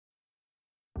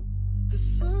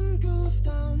sun goes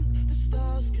down, the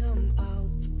stars come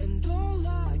out, and all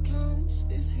that counts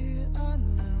is here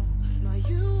and now. My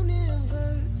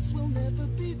universe will never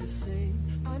be the same.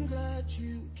 I'm glad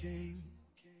you came.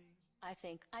 I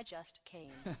think I just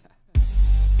came.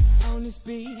 On this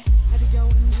beat, had to go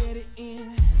and get it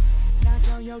in. Knock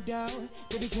on your door,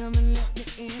 baby, come and let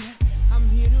me in. I'm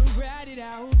here to ride it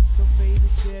out, so baby,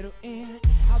 settle in.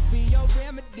 I'll be your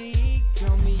remedy,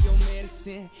 call me your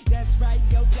medicine. That's right,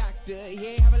 your doctor,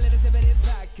 yeah, have a little sip of this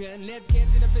vodka. Let's get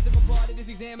to the physical part of this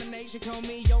examination, call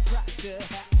me your proctor.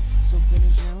 So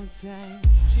finish on time,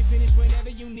 she finish whenever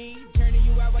you need. Turning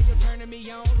you out while you're turning me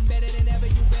on, better than ever,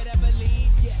 you better believe,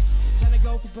 yes. Trying to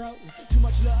go for broke, too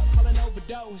much love, call an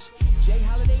overdose. Jay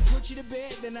Holiday put you to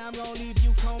bed, then I'm gonna leave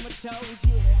you comatose,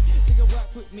 yeah. Take a walk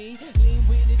with me, lean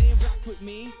with it and rock with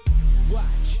me.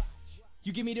 Watch,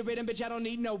 you give me the rhythm, bitch, I don't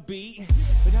need no beat.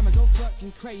 But I'ma go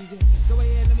fucking crazy, go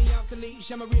ahead, let me off the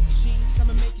leash. I'ma rip the sheets,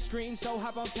 I'ma make you scream, so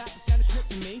hop on top, it's kinda strip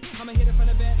for me. I'ma hit it from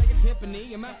the back like a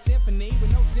Tiffany, in my symphony,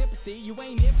 with no sympathy. You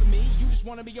ain't in for me, you just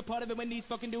wanna be a part of it when these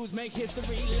fucking dudes make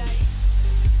history like.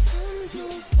 Sun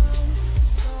goes down, the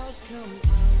stars come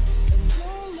out, and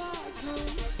all that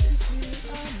counts is here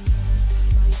and now.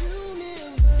 My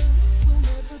universe will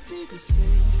never be the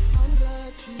same. I'm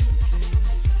glad you came.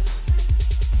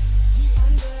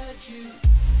 I'm glad you came.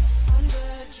 I'm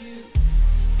glad you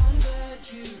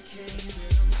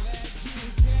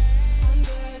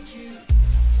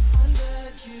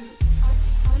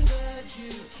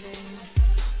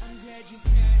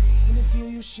came. When I feel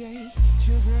you shake,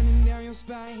 chills running down your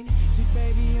spine. See,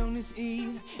 baby, on this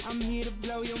eve, I'm here to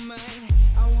blow your mind.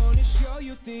 I wanna show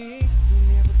you things you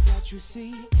never thought you'd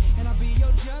see, and I'll be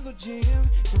your jungle gym,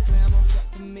 so climb on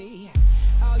top of me.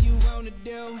 All you wanna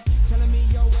do, telling me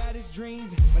your wildest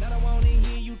dreams, but I don't wanna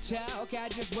hear you talk, I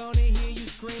just wanna hear you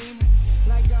scream.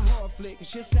 Like a horror flick, it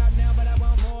should stop now, but I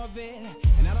want more of it.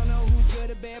 And I don't know who's good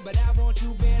or bad, but I want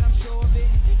you bad, I'm sure of it.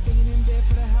 Staying in bed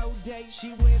for the whole day, she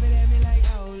waving at me like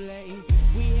Olay.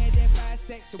 We had that fire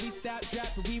sex, so we stopped,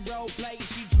 dropped, we role play.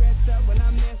 She dressed up, well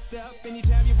I'm messed up.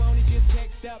 Anytime you want it, just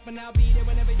text up, and I'll be there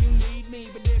whenever you need me.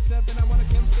 But there's something I wanna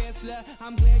confess, love,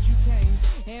 I'm glad you came.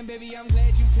 And baby, I'm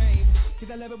glad you came,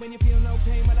 cause I love it when you feel no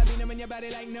pain, while I be numbing your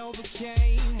body like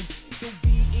Novocaine. So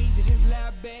be easy, just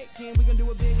lie back, and we gon' do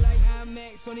it big like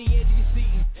IMAX on the edge of your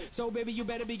seat. So baby, you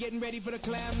better be getting ready for the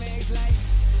climax like.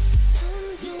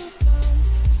 Sun goes down,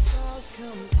 the stars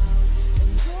come out,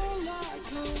 and all that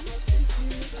counts is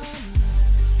here and now.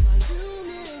 My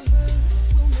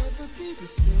universe will never be the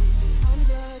same. I'm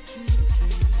glad you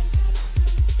came.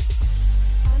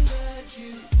 I'm glad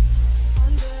you came.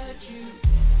 I'm glad you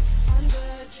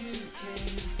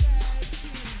came.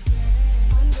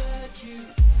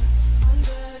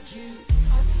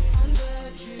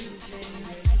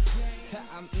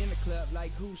 I'm in the club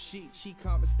like who she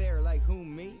caught me stare like who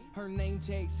me. Her name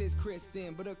tag says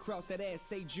Kristen, but across that ass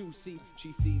say Juicy.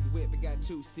 She sees whip, it got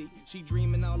 2C. She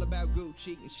dreaming all about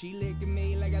Gucci, and she licking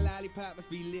me like a lollipop. Must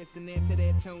be listening to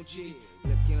that Tunchi.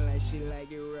 Looking like she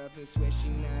like it rough and sweat she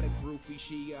not a groupie.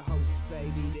 She a host,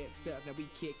 baby, that stuff. Now we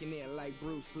kicking it like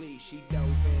Bruce Lee. She dove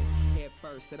in head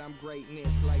first, said I'm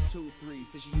greatness like 2-3.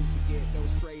 Said she used to get those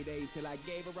straight A's till I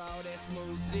gave her all that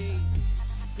smooth D.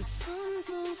 The sun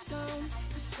goes down,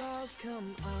 the stars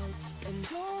come out, and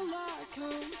all that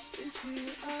counts is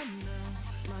here and now.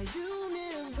 My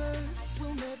universe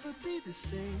will never be the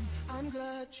same. I'm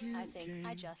glad you I think came.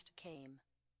 I just came.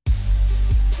 The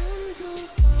sun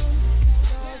goes down, the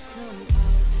stars come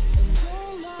out, and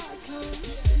all that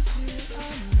counts is here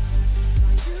and now.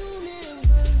 My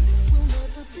universe will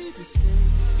never be the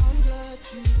same. I'm glad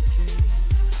you came.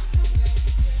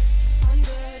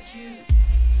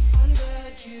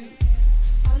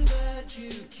 I'm glad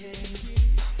you came.